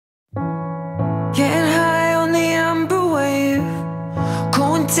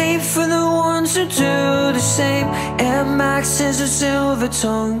deep for the ones who do the same. Air Maxes or silver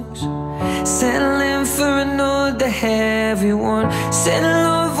tongues, settling for another heavy one. Said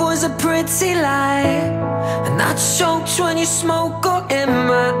love was a pretty lie, and I choked when your smoke got in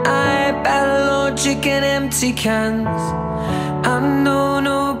my eye. Bad logic and empty cans. I know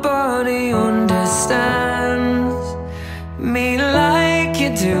nobody understands me like you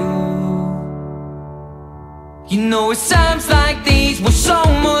do. You know it's times like these we're so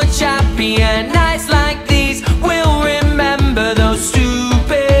much happier. Nights like these we'll remember those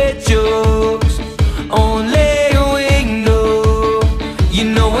stupid jokes. Only we know. You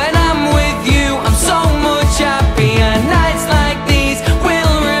know when I'm with you I'm so much happier. Nights like these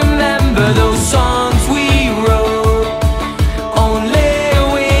we'll remember those songs we wrote. Only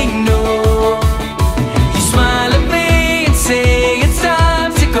we know. You smile at me and say it's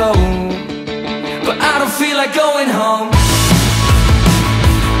time to go, but I don't feel like going home.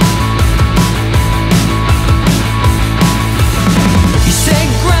 You said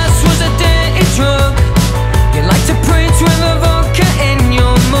grass was a dirty drug. You like to print with a vodka in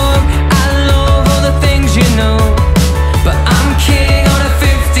your mug. I love all the things you know, but I'm king on a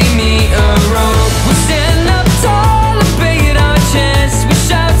 50-meter rope. We stand up tall and beat our chests. We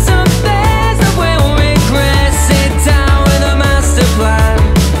shout some things that we'll regret. Sit down with a master plan.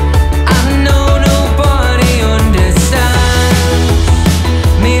 I know nobody understands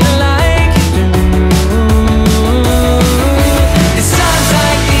me like you do. It's times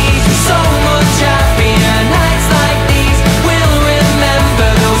like these we're so much happier. Nights like these we'll remember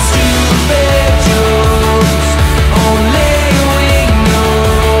those stupid jokes. Only we know.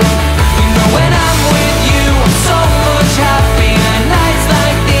 You know when I'm with you I'm so much happier. Nights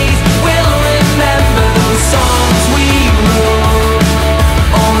like these we'll remember those songs we wrote.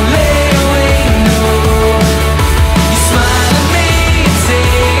 Only we know. You smile at me and say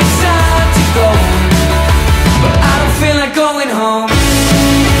it's time to go, but I don't feel like going home.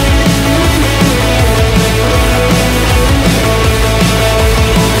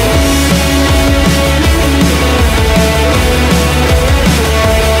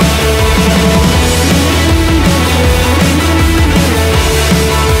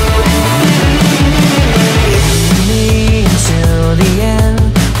 Me until the end,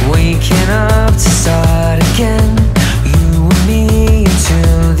 waking up to start again. You and me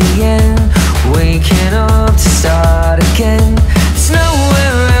until the end, waking up to start again. There's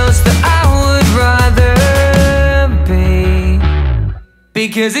nowhere else that I would rather be,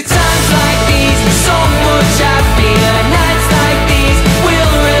 because it's times like these we're so much happier.